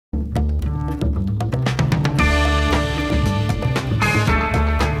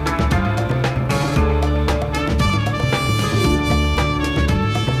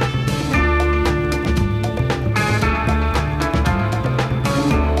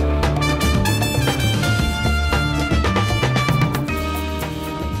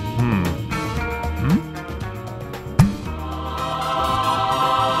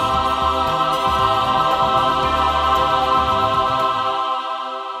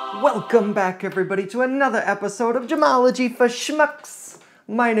Welcome back, everybody, to another episode of Gemology for Schmucks.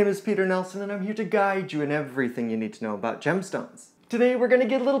 My name is Peter Nelson, and I'm here to guide you in everything you need to know about gemstones. Today, we're going to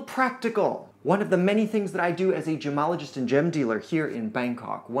get a little practical. One of the many things that I do as a gemologist and gem dealer here in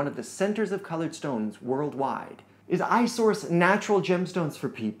Bangkok, one of the centers of colored stones worldwide, is I source natural gemstones for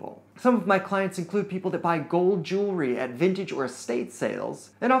people. Some of my clients include people that buy gold jewelry at vintage or estate sales,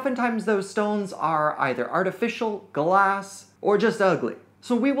 and oftentimes those stones are either artificial, glass, or just ugly.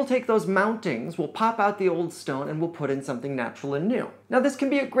 So we will take those mountings, we'll pop out the old stone, and we'll put in something natural and new. Now this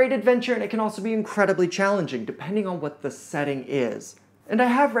can be a great adventure, and it can also be incredibly challenging depending on what the setting is. And I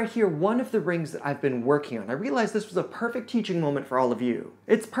have right here one of the rings that I've been working on. I realized this was a perfect teaching moment for all of you.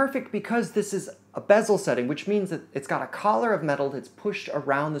 It's perfect because this is a bezel setting, which means that it's got a collar of metal that's pushed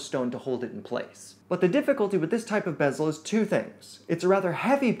around the stone to hold it in place. But the difficulty with this type of bezel is two things. It's a rather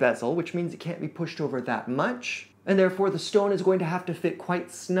heavy bezel, which means it can't be pushed over that much, and therefore the stone is going to have to fit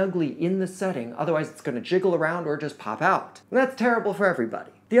quite snugly in the setting, otherwise it's going to jiggle around or just pop out. And that's terrible for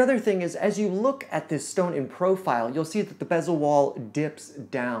everybody. The other thing is, as you look at this stone in profile, you'll see that the bezel wall dips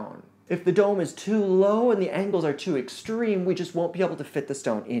down. If the dome is too low and the angles are too extreme, we just won't be able to fit the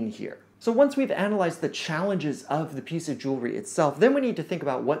stone in here. So once we've analyzed the challenges of the piece of jewelry itself, then we need to think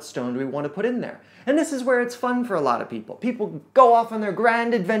about what stone do we want to put in there. And this is where it's fun for a lot of people. People go off on their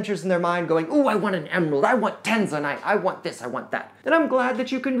grand adventures in their mind going, ooh, I want an emerald, I want tanzanite, I want this, I want that. And I'm glad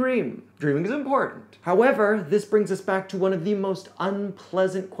that you can dream. Dreaming is important. However, this brings us back to one of the most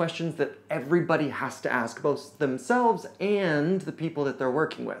unpleasant questions that everybody has to ask, both themselves and the people that they're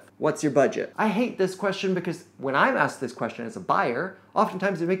working with. What's your budget? I hate this question because when I'm asked this question as a buyer,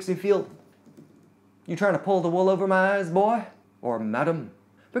 oftentimes it makes me feel, you trying to pull the wool over my eyes, boy? Or madam?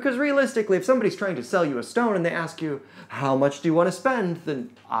 Because realistically, if somebody's trying to sell you a stone and they ask you, how much do you want to spend? Then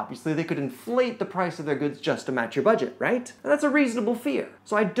obviously they could inflate the price of their goods just to match your budget, right? And that's a reasonable fear.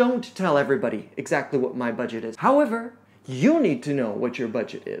 So I don't tell everybody exactly what my budget is. However, you need to know what your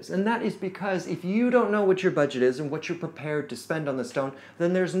budget is. And that is because if you don't know what your budget is and what you're prepared to spend on the stone,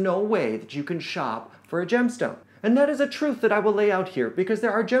 then there's no way that you can shop for a gemstone. And that is a truth that I will lay out here, because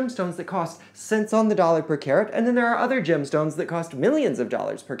there are gemstones that cost cents on the dollar per carat, and then there are other gemstones that cost millions of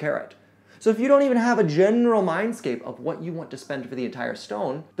dollars per carat. So if you don't even have a general mindscape of what you want to spend for the entire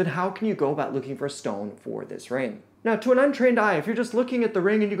stone, then how can you go about looking for a stone for this ring? Now, to an untrained eye, if you're just looking at the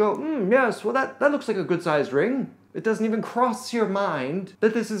ring and you go, yes, well that looks like a good-sized ring, it doesn't even cross your mind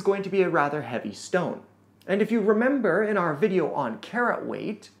that this is going to be a rather heavy stone. And if you remember in our video on carat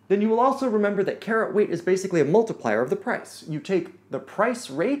weight, then you will also remember that carat weight is basically a multiplier of the price. You take the price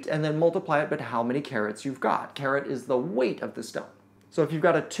rate and then multiply it by how many carats you've got. Carat is the weight of the stone. So if you've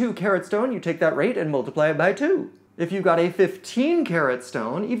got a 2-carat stone, you take that rate and multiply it by 2. If you've got a 15-carat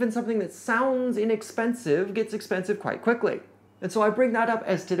stone, even something that sounds inexpensive gets expensive quite quickly. And so I bring that up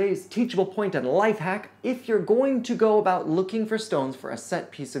as today's teachable point and life hack if you're going to go about looking for stones for a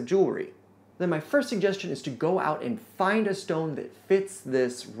set piece of jewelry. Then my first suggestion is to go out and find a stone that fits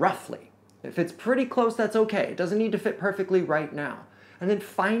this roughly. If it's pretty close, that's okay. It doesn't need to fit perfectly right now. And then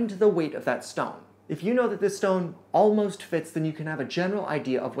find the weight of that stone. If you know that this stone almost fits, then you can have a general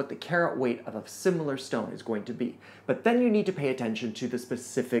idea of what the carat weight of a similar stone is going to be. But then you need to pay attention to the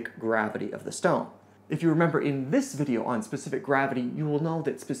specific gravity of the stone. If you remember in this video on specific gravity, you will know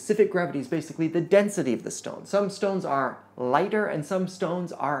that specific gravity is basically the density of the stone. Some stones are lighter and some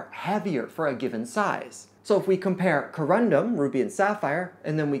stones are heavier for a given size. So if we compare corundum, ruby and sapphire,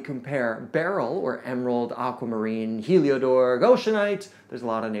 and then we compare beryl or emerald, aquamarine, heliodor, goshenite, there's a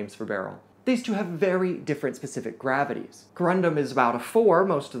lot of names for beryl. These two have very different specific gravities. Corundum is about a 4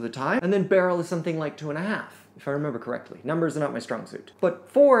 most of the time, and then beryl is something like 2.5. If I remember correctly. Numbers are not my strong suit.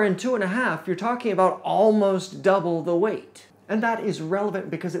 But 4 and 2.5, you're talking about almost double the weight. And that is relevant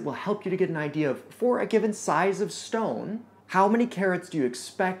because it will help you to get an idea of, for a given size of stone, how many carats do you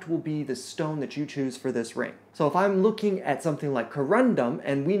expect will be the stone that you choose for this ring? So if I'm looking at something like corundum,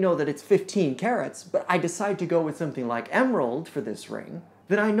 and we know that it's 15 carats, but I decide to go with something like emerald for this ring,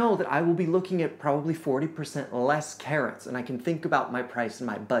 then I know that I will be looking at probably 40% less carats, and I can think about my price and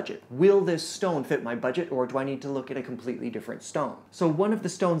my budget. Will this stone fit my budget, or do I need to look at a completely different stone? So one of the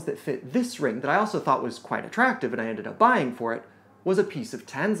stones that fit this ring that I also thought was quite attractive, and I ended up buying for it, was a piece of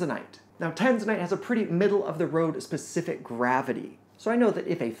tanzanite. Now tanzanite has a pretty middle-of-the-road specific gravity. So I know that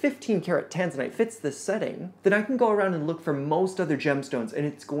if a 15-carat tanzanite fits this setting, then I can go around and look for most other gemstones and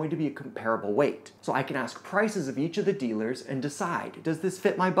it's going to be a comparable weight. So I can ask prices of each of the dealers and decide, does this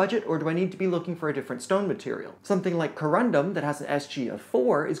fit my budget or do I need to be looking for a different stone material? Something like corundum that has an SG of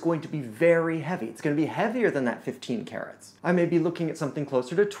 4 is going to be very heavy. It's going to be heavier than that 15 carats. I may be looking at something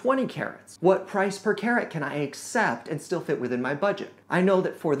closer to 20 carats. What price per carat can I accept and still fit within my budget? I know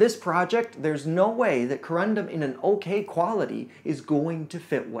that for this project, there's no way that corundum in an okay quality is going to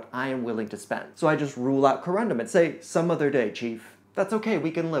fit what I am willing to spend. So I just rule out corundum and say, some other day, Chief. That's okay,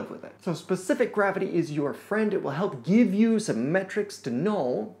 we can live with it. So specific gravity is your friend. It will help give you some metrics to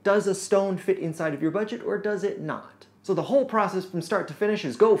know, does a stone fit inside of your budget or does it not? So the whole process from start to finish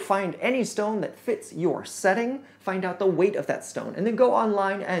is go find any stone that fits your setting, find out the weight of that stone, and then go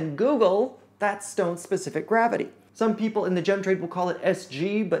online and Google that stone's specific gravity. Some people in the gem trade will call it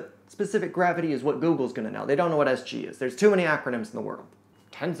SG, but specific gravity is what Google's gonna know. They don't know what SG is. There's too many acronyms in the world.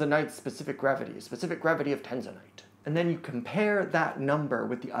 Tanzanite specific gravity of tanzanite. And then you compare that number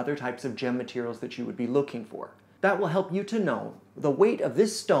with the other types of gem materials that you would be looking for. That will help you to know the weight of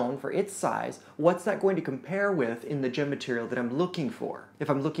this stone for its size, what's that going to compare with in the gem material that I'm looking for. If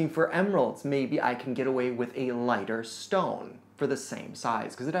I'm looking for emeralds, maybe I can get away with a lighter stone for the same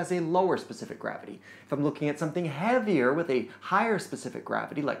size, because it has a lower specific gravity. If I'm looking at something heavier with a higher specific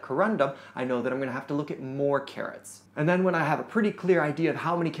gravity, like corundum, I know that I'm gonna have to look at more carats. And then when I have a pretty clear idea of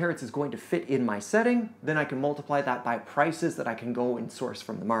how many carats is going to fit in my setting, then I can multiply that by prices that I can go and source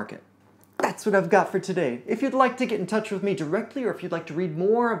from the market. That's what I've got for today. If you'd like to get in touch with me directly, or if you'd like to read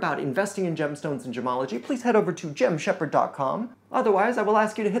more about investing in gemstones and gemology, please head over to gemshepherd.com. Otherwise, I will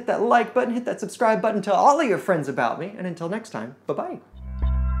ask you to hit that like button, hit that subscribe button, tell all of your friends about me, and until next time, bye-bye.